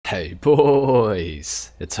Hey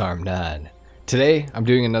boys, it's HarmNone. Today, I'm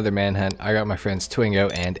doing another manhunt. I got my friends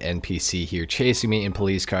Twingo and NPC here chasing me in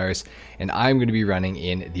police cars, and I'm going to be running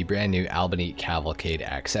in the brand new Albany Cavalcade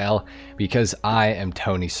XL because I am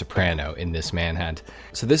Tony Soprano in this manhunt.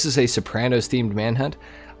 So this is a Sopranos themed manhunt.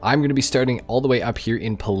 I'm going to be starting all the way up here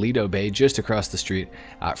in Paleto Bay, just across the street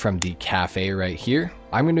from the cafe right here.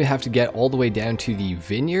 I'm going to have to get all the way down to the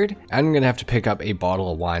vineyard. I'm going to have to pick up a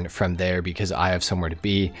bottle of wine from there because I have somewhere to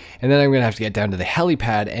be. And then I'm going to have to get down to the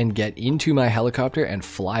helipad and get into my helicopter and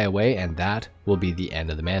fly away. And that will be the end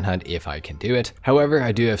of the manhunt if I can do it. However,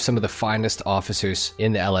 I do have some of the finest officers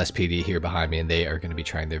in the LSPD here behind me, and they are going to be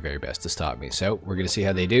trying their very best to stop me. So we're going to see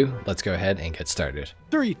how they do. Let's go ahead and get started.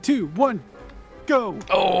 3, 2, 1. Go!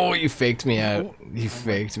 Oh, you faked me out. You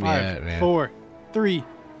faked me out, man. 4, 3,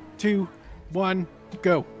 2, 1,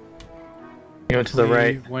 go. He went to the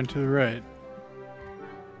right. Went to the right.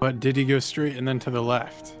 But did he go straight and then to the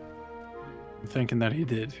left? I'm thinking that he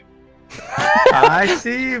did. I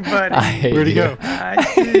see you, buddy. Where'd he go? I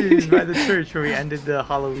see you. He's by the church where we ended the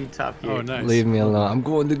Halloween top here. Oh, nice. Leave me alone. I'm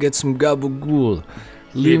going to get some gabagool.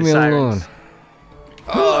 Leave me alone.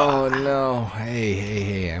 Oh no!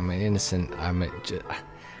 Hey! I'm an innocent. I'm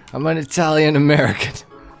an Italian American.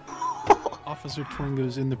 Officer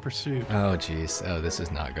Twingo's in the pursuit. Oh jeez. Oh, this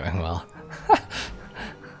is not going well.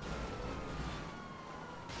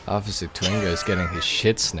 Officer Twingo's getting his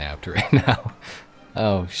shit snapped right now.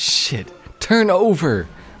 Oh shit! Turn over!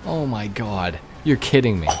 Oh my god! You're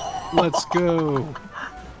kidding me. Let's go.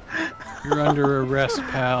 You're under arrest,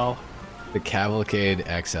 pal. The Cavalcade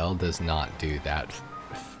XL does not do that.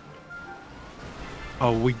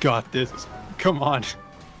 Oh, we got this. Come on.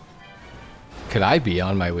 Could I be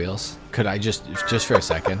on my wheels? Could I just for a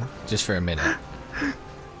second? Just for a minute?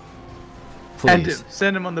 Please.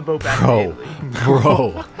 Send him on the boat back to Italy.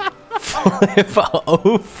 Bro. Flip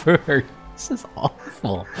over. This is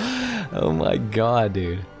awful. Oh my god,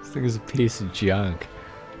 dude. This thing is a piece of junk.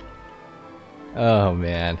 Oh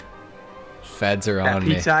man. Feds are on me.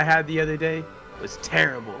 That pizza I had the other day was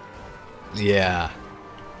terrible. Yeah.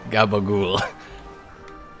 Gabagool.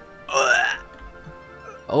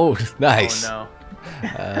 Oh, nice. Oh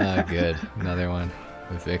no. Good. Another one.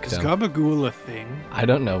 A victim. Is gabagool a thing? I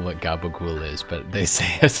don't know what gabagool is, but they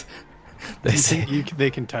say it. They say they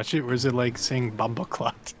can touch it, or is it like saying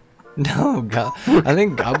bumbleclot? no. I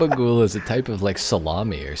think gabagool is a type of like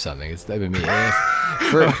salami or something. It's type of meat.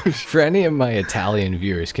 For any of my Italian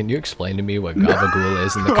viewers, can you explain to me what gabagool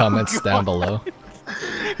is in the comments down below?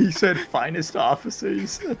 He said finest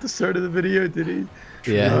officers at the start of the video, did he?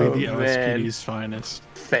 Yeah. Really the LSPD's finest.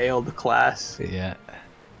 Failed class. Yeah.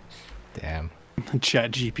 Damn.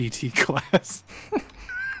 Chat GPT class.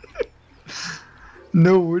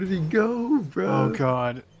 No, where did he go, bro? Oh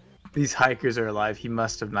god. These hikers are alive. He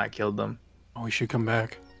must have not killed them. Oh, we should come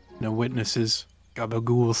back. No witnesses.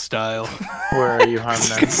 Gabagool style. Where are you,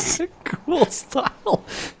 HarmNone? Cool style.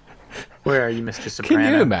 Where are you, Mr. Soprano?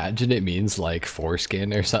 Can you imagine it means like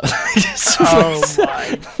foreskin or something? Oh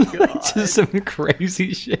my god. Just some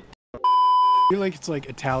crazy shit. I feel like it's like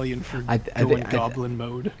Italian for goblin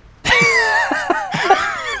mode. I'm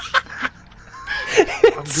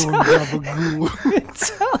going gabagool.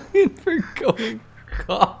 Italian for going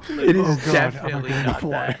goblin. It is Oh god, definitely not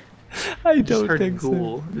that. I Just don't heard think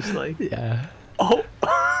ghoul. so. Just like, Yeah. oh.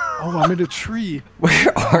 Oh, I'm in a tree.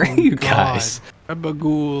 Where are you guys?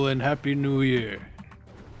 Gabagool and Happy New Year.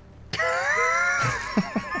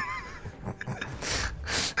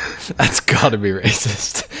 That's gotta be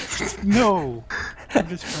racist. No. I'm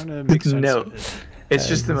just trying to make sense No. of it. It's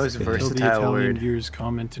just the most Until the versatile Italian word. viewers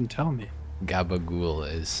comment and tell me. Gabagool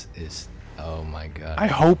is oh my god. I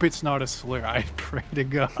hope it's not a slur. I pray to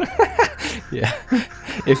God. Yeah.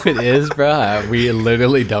 If it is, bro, we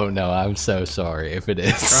literally don't know. I'm so sorry if it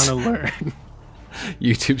is. Trying to learn.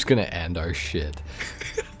 YouTube's gonna end our shit.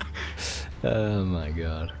 Oh my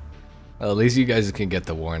god. Well, at least you guys can get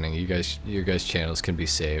the warning. Your guys' channels can be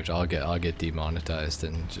saved. I'll get demonetized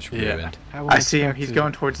and just ruined. I see him. He's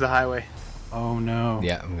going towards the highway. Oh no.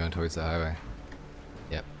 Yeah, I'm going towards the highway.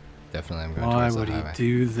 Yep, definitely I'm going Why towards the would he highway.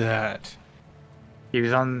 do that? He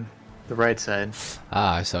was on the right side.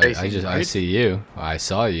 Ah, I saw. Facing I right? see you. I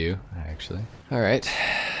saw you actually. All right.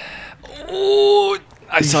 Oh,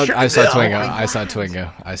 I saw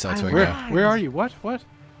Twingo. I saw Twingo. Where are you? What?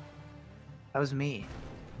 That was me.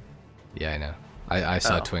 Yeah, I know. I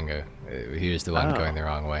saw Oh. Twingo. He was the one going the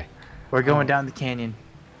wrong way. We're going down the canyon.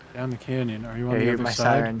 Down the canyon. Are you on I the hear other my side?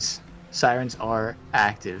 sirens. Sirens are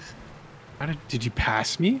active. How did you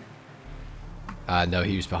pass me? No,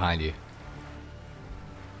 he was behind you.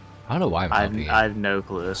 I don't know why I'm helping you. I have no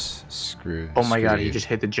clue. Screw. Oh my god, you. he just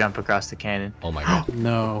hit the jump across the cannon. Oh my god.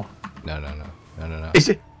 No. No. Is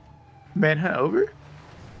it manhunt over?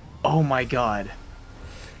 Oh my god.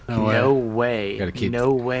 No way. Gotta keep,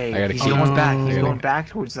 no way. I gotta He's keep, going back. No. He's going back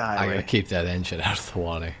towards the I highway. gotta keep that engine out of the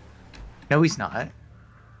water. No, he's not.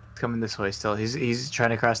 He's coming this way still. He's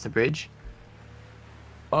trying to cross the bridge.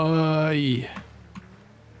 Yeah.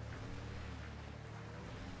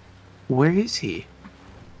 Where is he?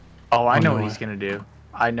 Oh, I know what he's gonna do.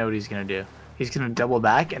 I know what he's gonna do. He's gonna double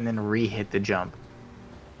back and then re-hit the jump.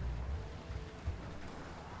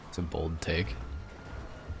 It's a bold take.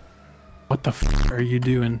 What the f are you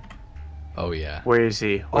doing? Oh yeah. Where is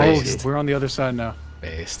he? Oh, Where is he? we're on the other side now.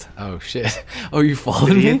 Based. Oh shit. Oh, you followed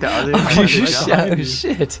Did he me? hit the other Oh, you jump? oh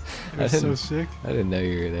shit. You're so sick. I didn't know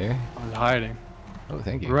you were there. I was hiding. Oh,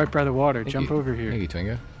 thank you. We're right by the water. Thank Jump you. over here. Thank you,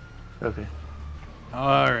 Twingo. Okay.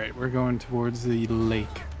 All right, we're going towards the lake.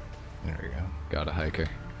 There we go. Got a hiker.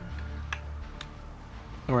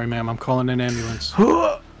 Sorry, ma'am. I'm calling an ambulance.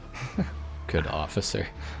 Good officer.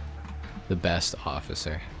 The best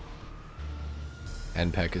officer.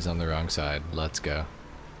 NPEC is on the wrong side. Let's go.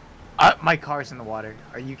 My car's in the water.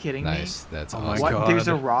 Are you kidding me? Nice. That's Oh my awesome. What? God. There's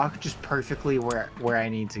a rock just perfectly where I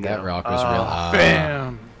need to go. That rock was real.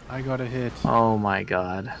 Bam! I got a hit. Oh my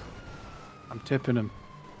god. I'm tipping him.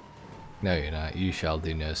 No, you're not. You shall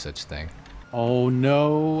do no such thing. Oh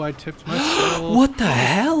no! I tipped myself. What the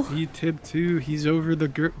hell? He tipped too. He's over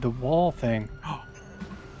the wall thing.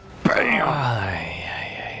 Bam! Ay,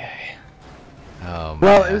 ay, ay, ay. Oh,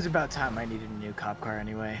 Well, man. it was about time I needed a new cop car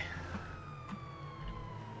anyway.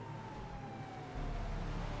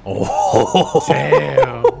 Oh.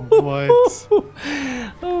 Damn! What?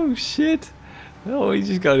 Oh shit. Oh, he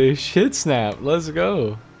just got his shit snapped. Let's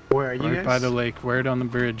go. Where are you Right guys? by the lake. Right on the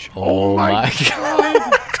bridge. Oh, my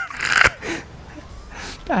god.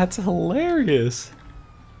 That's hilarious.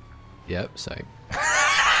 Yep, psych.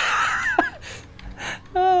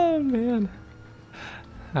 Oh man.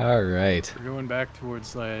 All right. We're going back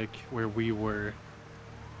towards like where we were.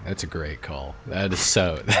 That's a great call. That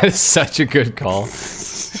is such a good call.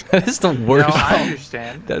 That is the worst No, I call.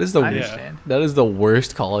 understand. That is the I understand. That is the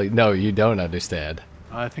worst call. No, you don't understand.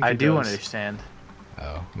 I think I he do does. understand.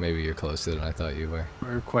 Oh, maybe you're closer than I thought you were.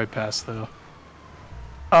 We're quite past though.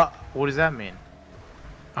 What does that mean?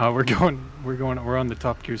 We're on the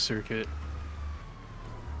Top Gear circuit.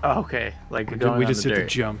 Oh, okay, like We going on just the hit dirt. the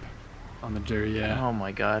jump on the dirt. Yeah. Oh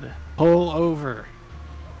my god. Pull over.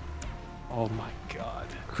 Oh my god.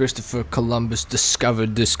 Christopher Columbus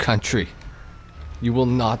discovered this country. You will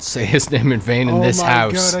not say his name in vain in this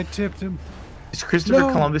house. Oh my god! I tipped him. Is Christopher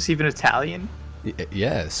No. Columbus even Italian?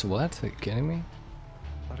 Yes. What? Are you kidding me?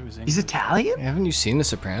 Thought it was He's English. Italian? Haven't you seen The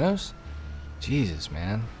Sopranos? Jesus,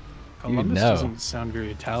 man. Columbus know. doesn't sound very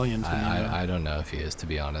Italian to me. though. I don't know if he is, to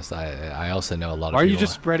be honest. I also know a lot of Why are people. you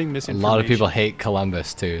just spreading A misinformation? lot of people hate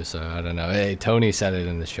Columbus too, so I don't know. Hey, Tony said it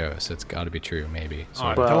in the show, so it's got to be true, maybe. Oh,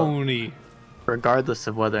 Sort of. Well- Tony. Regardless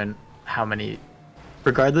of how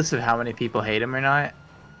many people hate him or not,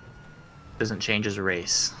 doesn't change his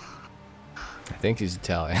race. I think he's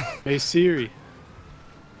Italian. Hey Siri.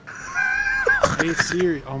 Hey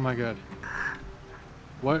Siri. Oh my god.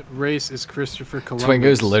 What race is Christopher Columbus?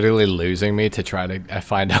 Twingo's literally losing me to try to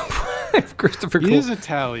find out if Christopher He is Columbus.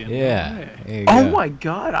 Italian. Yeah. Hey. there you Oh go. my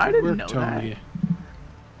god, I Good didn't work, know Tony. that.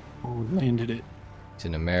 Oh, landed it. He's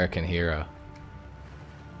an American hero.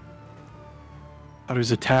 Thought it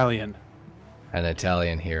was Italian. An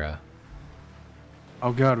Italian hero.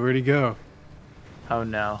 Oh god, where'd he go? Oh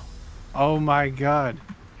no. Oh my god.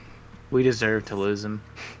 We deserve to lose him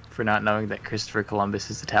for not knowing that Christopher Columbus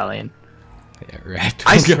is Italian. Yeah, right.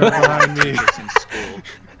 I Twingo. swear Behind they me. teach us in school.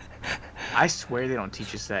 I swear they don't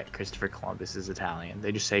teach us that Christopher Columbus is Italian.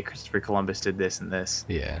 They just say Christopher Columbus did this and this.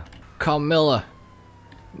 Yeah. Carmilla,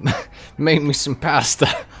 make me some pasta.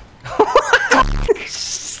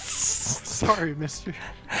 Sorry, mister.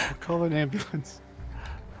 I'll call an ambulance.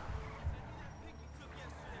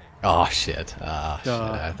 Oh shit. Ah shit.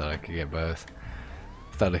 Duh. I thought I could get both.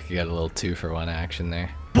 Thought I could get a little 2-for-1 action there.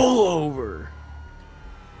 Pull over!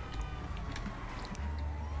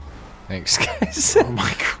 Thanks, guys. Oh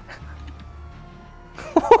my god.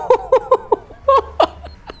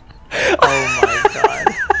 Oh my god.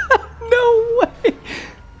 No way!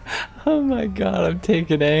 Oh my god, I'm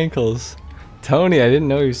taking ankles. Tony, I didn't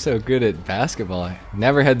know he was so good at basketball. I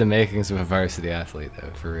never had the makings of a varsity athlete,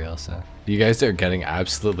 though, for real, so. You guys are getting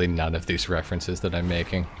absolutely none of these references that I'm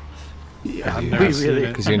making. Yeah, I've We never seen really- it.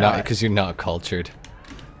 Because you're not cultured.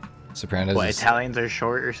 Sopranos What, is... Italians are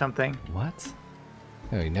short or something? What?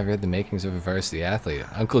 No, he never had the makings of a varsity athlete.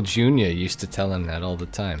 Uncle Junior used to tell him that all the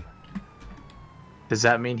time. Does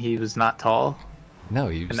that mean he was not tall No,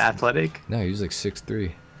 he was and athletic? No, he was like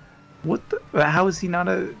 6'3". What the? How is he not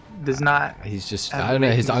a? Does not? He's just, have I don't know,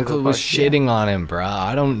 his ratings of uncle a was buck, yeah. shitting on him, bruh.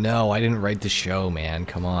 I don't know. I didn't write the show, man.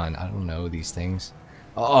 Come on. I don't know these things.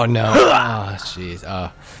 Oh, no. Oh, jeez.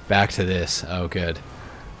 Oh, back to this. Oh, good.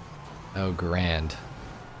 Oh, grand.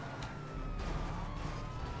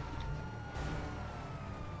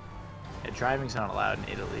 Yeah, driving's not allowed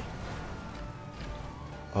in Italy.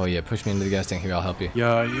 Oh, yeah, push me into the gas tank. Here, I'll help you.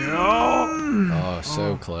 Yeah, yeah. Oh,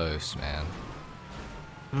 so close, man.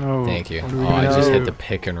 Oh, Thank you. what are we Oh, I gonna just do? hit the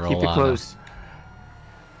pick and roll Keep it on him. close.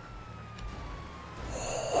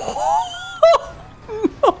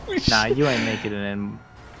 Nah, you ain't making it in.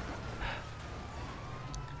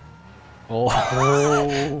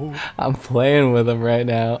 Oh, I'm playing with him right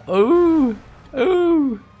now. Ooh,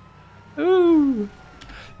 ooh, ooh.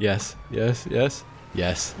 Yes, yes, yes,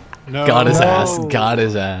 yes. No. Got his ass. Got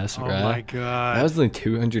his ass, Oh bro. my god. That was only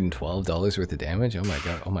 $212 worth of damage. Oh my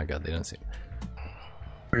god. Oh my god. They don't see.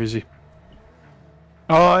 Where is he?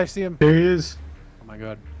 Oh, I see him. There he is. Oh my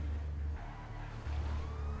god.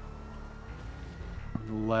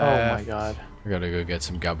 Oh Left. my god. I gotta go get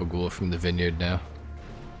some gabagool from the vineyard now.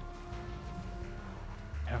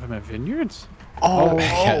 Have him at Vineyards? Oh,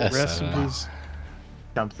 Yes, rest I in don't know. peace.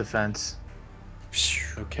 jump the fence.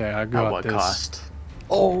 Okay, I At got what this. cost?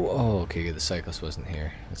 Oh, okay. The cyclist wasn't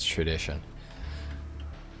here. That's tradition.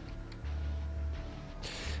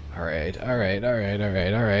 All right, all right, all right, all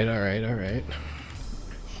right, all right, all right, all right.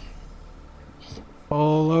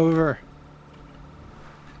 All over.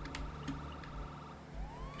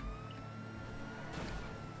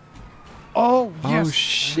 Oh, yes. Oh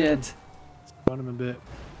shit! Spun him a bit.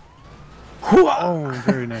 Oh,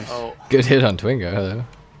 very nice. Oh, Good hit on Twingo though.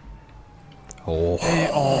 Oh. Hey,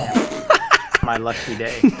 oh. my lucky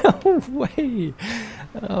day. No way!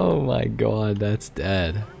 Oh my god, that's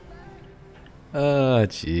dead. Oh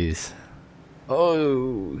jeez.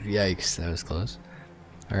 Oh yikes, that was close.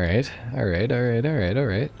 Alright, alright, alright, alright,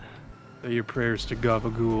 alright. Say your prayers to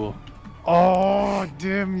Gabagool. Oh,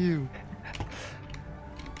 damn you.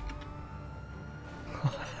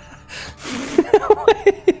 No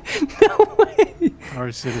way! No way!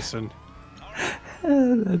 Our citizen.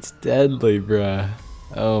 That's deadly, bruh.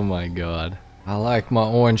 Oh my god. I like my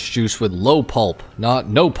orange juice with low pulp, not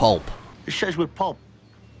no pulp. It says with pulp,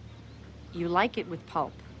 You like it with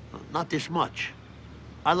pulp. not this much.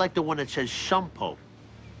 I like the one that says some pulp.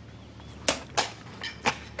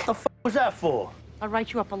 The f was that for? I'll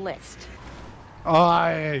write you up a list.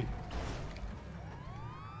 I.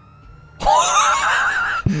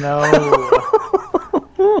 No.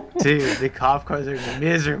 Dude, the cop cars are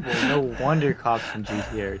miserable. No wonder cops from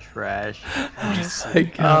GTA are trash.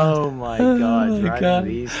 Oh my god, driving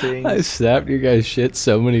these things. I snapped you guys shit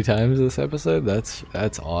so many times this episode. That's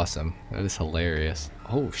awesome. That is hilarious.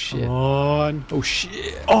 Oh shit. On. Oh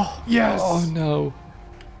shit. Oh, yes. Oh no.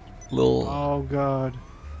 Little Oh, God.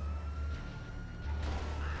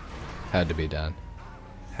 had to be done.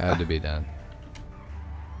 Had to be done.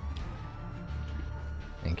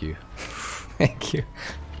 Thank you. Thank you.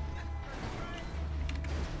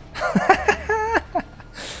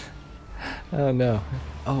 Oh no.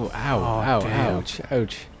 Oh, ow, Oh, ow, damn. ouch,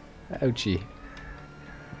 ouch, ouchie.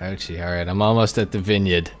 Ouchie, alright, I'm almost at the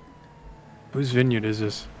vineyard. Whose vineyard is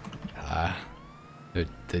this?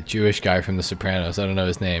 The Jewish guy from the Sopranos, I don't know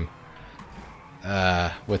his name.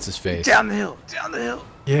 What's his face? Down the hill, down the hill.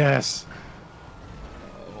 Yes.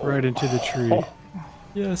 Right into the tree.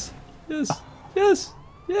 Yes, yes, yes,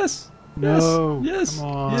 yes, No. yes, Come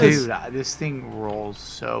on. yes. Dude, this thing rolls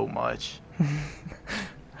so much.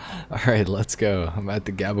 Alright, let's go. I'm at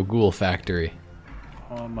the Gabagool factory.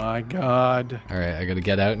 Oh, my God. Alright, I gotta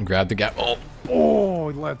get out and grab the Oh! Oh,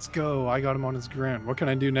 let's go. I got him on his ground. What can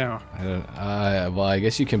I do now? I don't. Well, I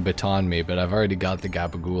guess you can baton me, but I've already got the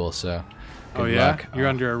Gabagool, so. Oh, good yeah? luck. You're Oh.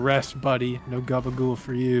 under arrest, buddy. No Gabagool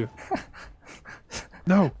for you.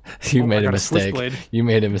 No. You Oh, I made a got a mistake. switchblade. You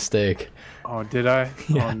made a mistake. Oh, did I?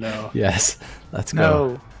 Yeah. Oh, no. Yes. Let's go.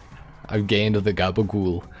 No. I've gained the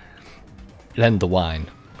Gabagool. And the wine.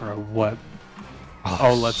 Bro, what?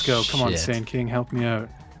 Oh, let's go. Come on, shit. Sand King. Help me out.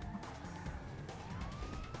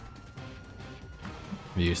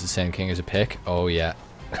 Use the Sand King as a pick. Oh, yeah.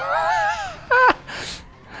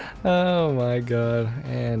 Oh, my God.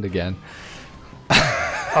 And again.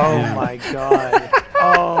 Oh my god.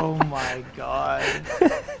 Oh my god.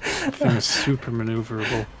 That thing is super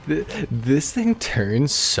maneuverable. This thing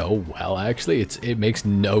turns so well, actually. It makes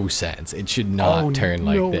no sense. It should not Oh, turn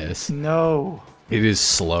like no. this. No. It is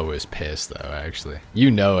slow as piss, though, actually.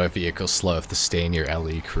 You know a vehicle's slow if the stay in your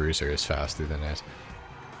LE Cruiser is faster than it.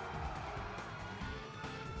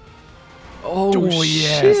 Oh,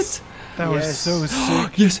 yes. shit. That was so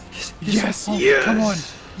sick. Yes. Yes. Yes. Come on.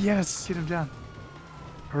 Yes. Get him down.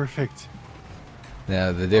 Perfect.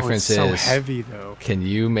 Now, the difference it's so is, heavy though. can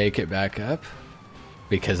you make it back up?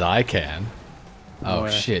 Because I can. Oh, Boy.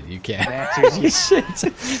 shit, you can't. The answer is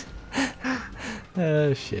Shit.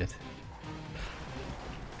 Oh, shit.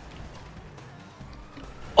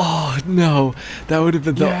 Oh, no. That would have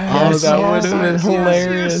been the... Yes, that yes, would have been yes,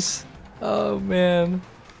 hilarious. yes. Oh, man.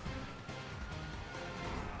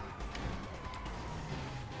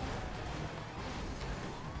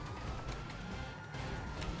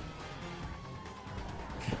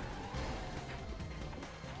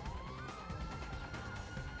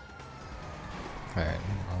 Alright,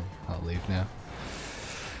 I'll leave now.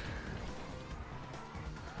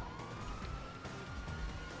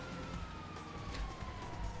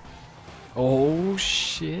 Oh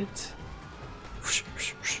shit.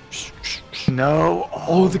 No.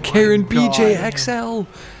 Oh, the Karen BJ XL.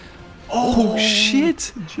 Oh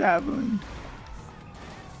shit. Javelin.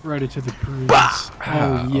 Right into the breeze.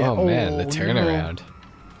 Oh, yeah. oh man, the no. turnaround.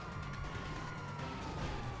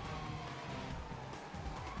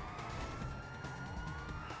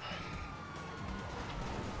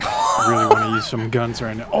 I really want to use some guns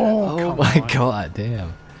right now. Oh, Oh come my on. god,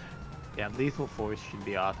 damn. Yeah, lethal force should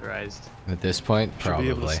be authorized. At this point, Should be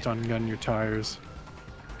able to probably. stun gun your tires.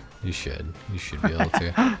 You should. You should be able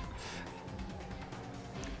to.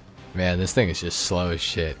 Man, this thing is just slow as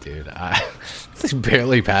shit, dude. It's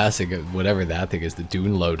barely passing whatever that thing is, the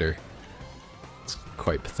dune loader. It's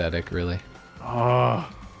quite pathetic, really. Oh.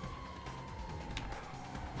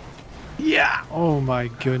 Yeah. Oh my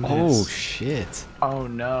goodness. Oh shit. Oh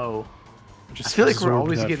no. Just I feel like we're absorbed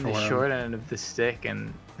always that getting the form. short end of the stick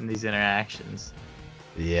in these interactions.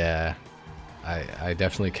 Yeah. I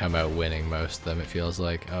definitely come out winning most of them, it feels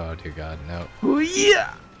like. Oh dear god, no. Oh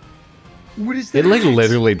yeah. What is that? It like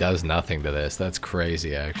literally does nothing to this. That's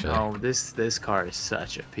crazy, actually. Oh, this car is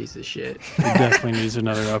such a piece of shit. It definitely needs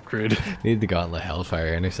another upgrade. Need the Gauntlet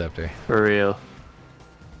Hellfire Interceptor. For real.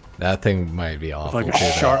 That thing might be awful. like a too,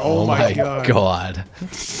 though. shark. Oh my God. god.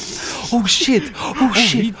 Oh shit! Oh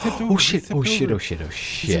shit! he tipped over, Oh he shit! tipped Oh shit! over. Oh shit! Oh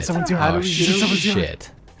shit! someone's yard. How Oh do we get in someone's yard?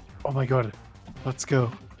 shit! Oh my god. Let's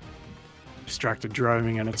go. Distracted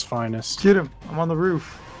driving at its finest. Get him. I'm on the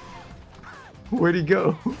roof. Where'd he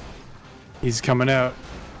go? He's coming out.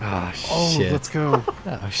 Oh Oh, shit! let's go.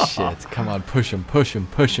 Oh shit! Come on, push him! Push him!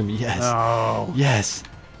 Push him! Yes! No. Yes!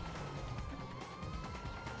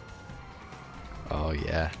 Oh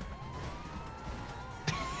yeah!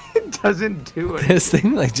 It doesn't do it. This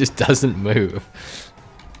thing like just doesn't move.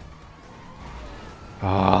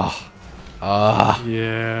 Oh. Ah.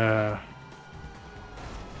 Yeah.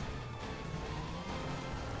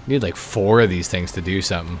 Need like 4 of these things to do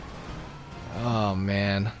something. Oh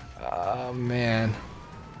man. Oh man.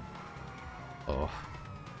 Oh.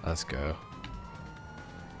 Let's go.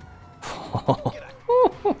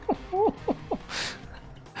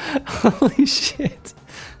 Holy shit.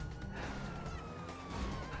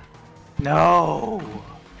 No.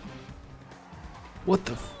 What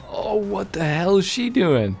the oh, what the hell is she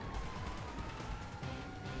doing?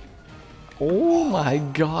 Oh my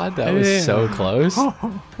god, that was so close.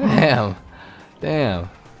 Damn. Damn.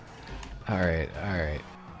 Alright, alright.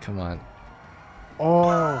 Come on.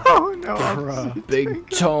 Oh. Oh no. Bruh. Big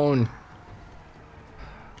tone.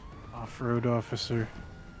 Off-road officer.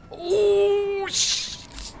 Oh,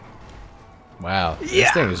 wow.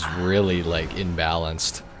 This thing is really like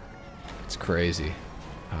imbalanced. It's crazy.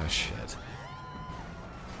 Oh shit.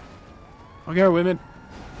 Okay, women.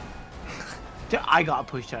 I got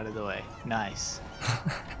pushed out of the way. Nice.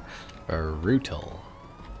 Brutal.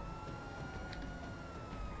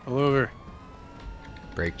 Pull over.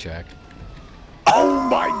 Brake check. Oh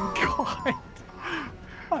my god.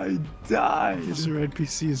 I died. This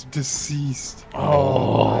NPC is deceased.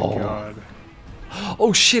 Oh my god.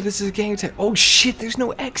 Oh shit, this is a gang attack. Oh shit, there's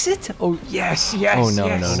no exit? Oh Yes, yes, oh no,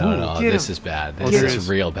 yes. no, no, no. Get This him. is bad. Oh, This there is is.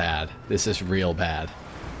 real bad. This is real bad.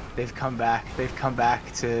 They've come back. They've come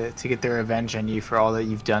back to get their revenge on you for all that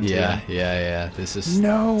you've done to Yeah, them. yeah. This is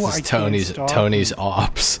No, this I is can't Tony's stop Tony's him.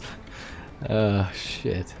 ops.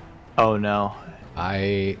 Shit. Oh no.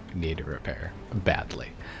 I need a repair badly.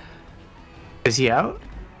 Is he out?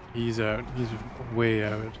 He's out. He's way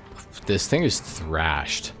out. This thing is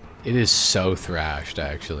thrashed. It is so thrashed,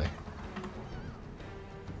 actually.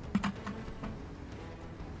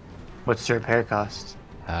 What's the repair cost?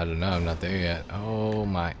 I don't know. I'm not there yet. Oh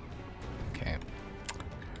my. Okay.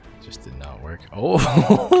 Just did not work.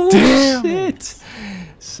 Oh, Damn shit!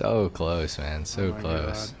 So close, man. So my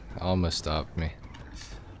close. Almost stopped me.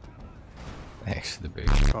 Thanks for the big.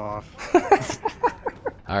 Off.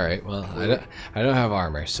 All right. Well, I don't have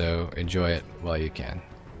armor, so enjoy it while you can.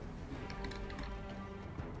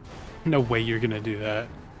 No way you're gonna do that.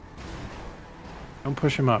 Don't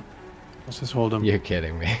push him up. Let's just hold him. You're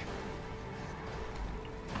kidding me.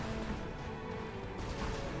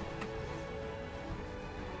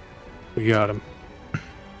 We got him.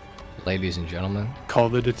 Ladies and gentlemen. Call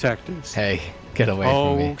the detectives. Hey, get away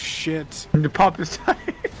from me. Oh shit. The pop is tired.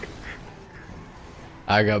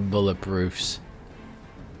 I got bulletproofs.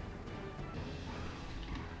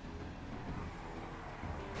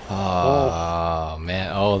 Oh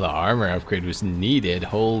man, oh the armor upgrade was needed.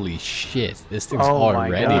 Holy shit, this thing's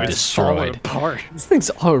already destroyed. Apart. This thing's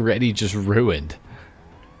already just ruined.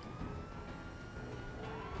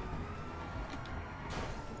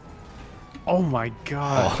 Oh my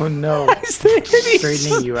god. Oh no.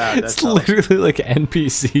 Straightening you out. That's It's literally like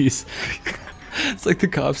NPCs. It's like the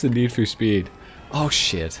cops in Need for Speed. Oh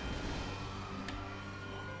shit.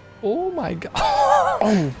 Oh my god.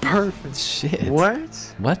 Oh, perfect. Shit.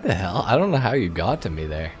 What? What the hell? I don't know how you got to me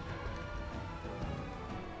there.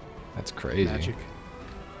 That's crazy. Magic.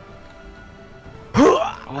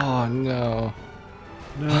 Oh no.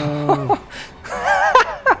 No.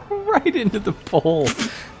 Right into the pole.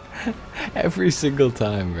 Every single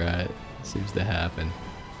time, right? Seems to happen.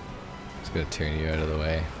 Just gonna turn you out of the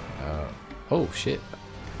way. Oh shit.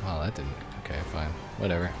 Oh, that didn't. Okay, fine.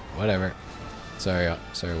 Whatever. Whatever. Sorry,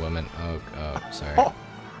 sorry, woman. Oh, sorry.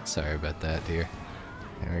 Sorry about that, dear.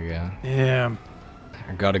 There we go. Damn.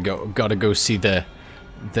 I gotta go see the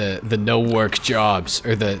no work jobs,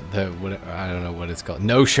 or the what, I don't know what it's called.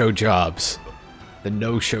 No show jobs. The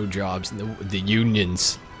no show jobs, the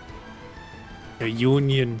unions. The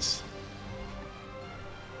unions.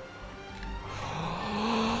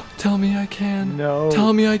 Tell me I can. No.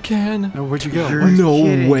 Tell me I can. No, where'd you go? You're No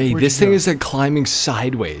kidding. way. Where'd This you thing go? is like climbing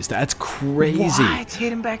sideways. That's crazy. What?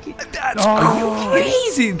 Hit him back in. That's Oh.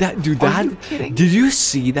 crazy. That dude. Are That. you kidding? Did you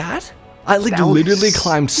see that? I like That was literally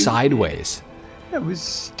climbed stupid. sideways. That was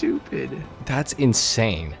stupid. That's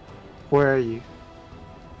insane. Where are you?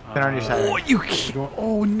 Get on your side. Oh, you can't.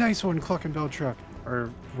 Oh, nice one, Cluck and Bell truck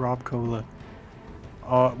or Rob Cola.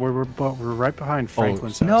 We're right behind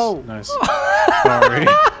Franklin's house. no. Nice. Sorry.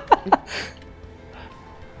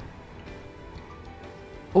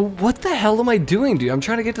 Oh, what the hell am I doing, dude? I'm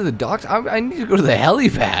trying to get to the doctor. I need to go to the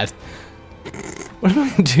helipad. What am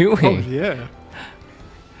I doing? Oh yeah.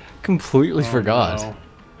 Completely Oh, forgot. no.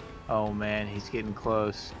 Oh man, he's getting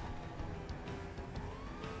close.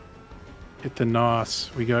 Hit the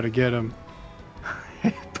NOS. We gotta get him.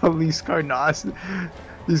 Police car NOS.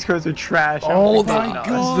 These cars are trash. Oh, my the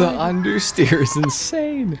God. understeer is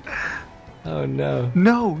insane. Oh no.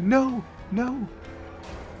 No, no, no.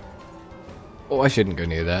 Oh, I shouldn't go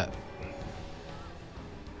near that.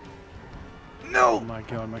 Oh No. my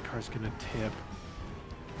god, my car's gonna tip.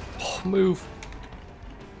 Oh, move.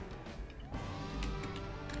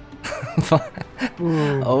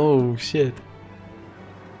 Boom. Oh shit.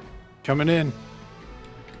 Coming in.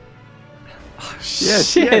 Yes,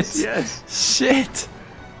 Shit. yes, yes. Shit.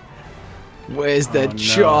 Where's the no.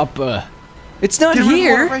 chopper? It's not Dude,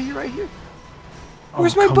 here. right here, right here.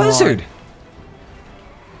 Where's Oh, my come buzzard? on.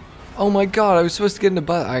 Oh my god, I was supposed to get in the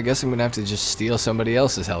butt. I guess I'm gonna have to just steal somebody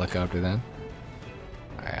else's helicopter then.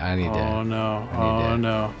 Alright, I need Oh to. no. I need Oh to-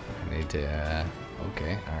 no. I need to.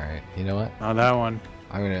 Okay, alright. You know what? Not that one.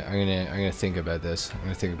 I'm gonna think about this. I'm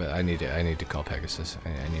gonna think about. I need to call Pegasus. I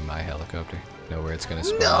need my helicopter. Know where it's gonna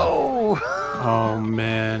spawn. No. Oh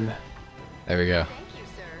man. There we go. Thank you,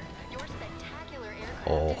 sir. Your spectacular aircraft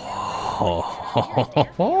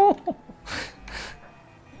Oh.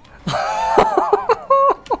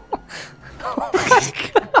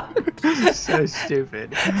 This is so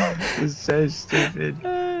stupid. This is so stupid.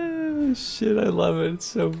 Oh, shit, I love it. It's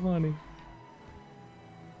so funny.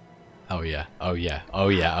 Oh yeah. Oh yeah. Oh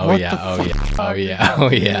yeah. Oh What yeah. the Oh yeah. Oh yeah. Oh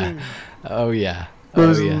yeah. Oh yeah. It Oh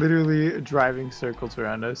was yeah. literally driving circles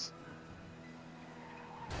around us.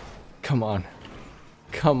 Come on.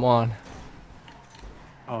 Come on.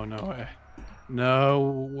 Oh no way.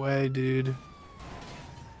 No way, dude.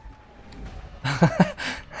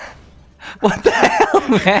 What the hell,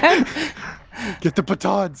 man? Get the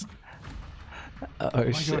batons. Oh Oh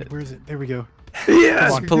my shit. god, where is it? There we go.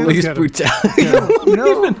 Yes. Come on, Police let's get 'em. brutality.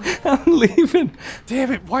 No. I'm leaving.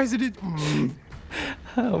 Damn it! Why is it?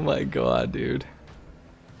 Oh my god, dude.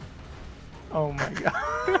 Oh my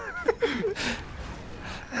god.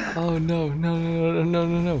 Oh no, no, no, no, no,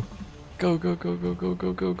 no, no. Go, go, go, go, go,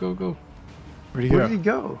 go, go, go, go. Where'd he Where go? did he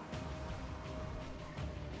go?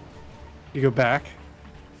 You go back.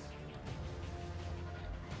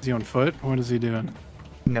 Is he on foot? What is he doing?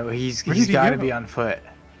 No, he's Where did he got to go? be on foot.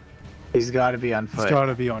 He's got to be on foot. He's got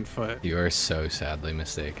to be on foot. You are so sadly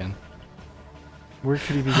mistaken. Where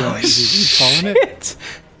could he be going? Is he following it?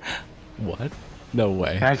 What? No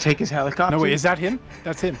way. Can I take his helicopter? No, wait, is that him?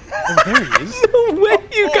 That's him. Oh, there he is. No way,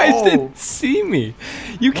 you guys Oh. didn't see me.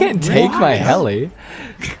 You can't take my heli.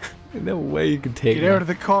 No way you can take Get out of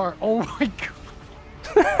the car. Oh my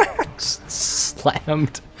god.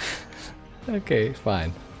 Slammed. Okay,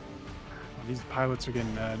 fine. These pilots are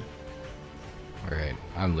getting mad. Alright,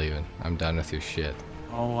 I'm leaving. I'm done with your shit.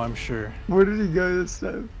 Oh, I'm sure. Where did he go this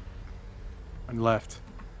time? And left.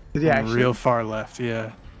 Did he On actually? real far left,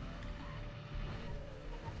 yeah.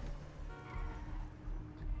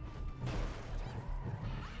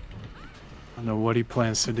 I don't know what he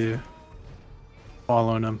plans to do.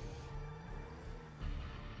 Following him.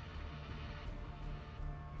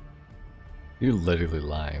 You're literally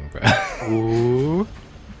lying, bro. Ooh.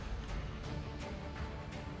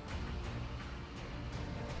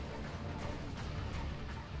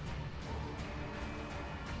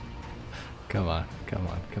 Come on, come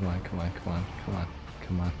on, come on, come on, come on, come on,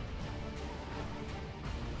 come on.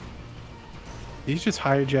 He's just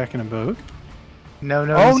hijacking a boat. No,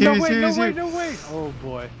 no. Oh, he's here, no he's way, here, no he's way, here. no way. Oh,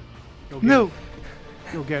 boy. Go get No. him.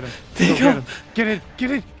 Go get him. There Go you get go. him. Get in,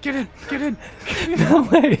 get in, get in, get in. No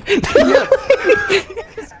way.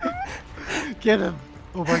 Get him.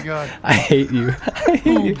 Oh, my God. I hate you. I hate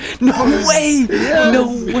you. No way. No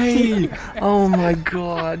way. Oh my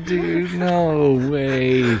god, dude. No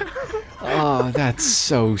way. Oh, that's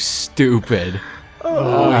so stupid.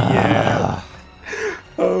 Oh, yeah.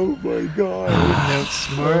 Oh my god.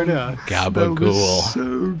 Smart That Gabagool. was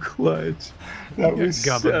so clutch. That was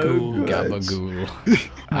Gabagool. so clutch. Gabagool.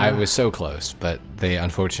 I was so close, but they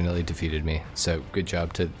unfortunately defeated me. So good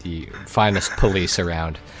job to the finest police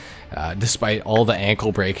around. Despite all the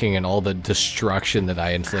ankle breaking and all the destruction that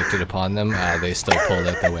I inflicted upon them, they still pulled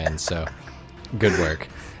out the win. So good work.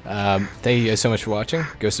 Thank you guys so much for watching.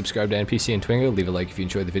 Go subscribe to NPC and Twingo. Leave a like if you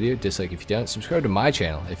enjoyed the video. Dislike if you don't. Subscribe to my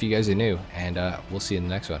channel if you guys are new. And we'll see you in the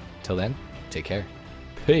next one. Till then, take care.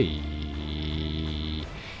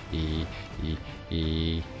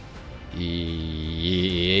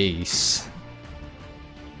 Peace.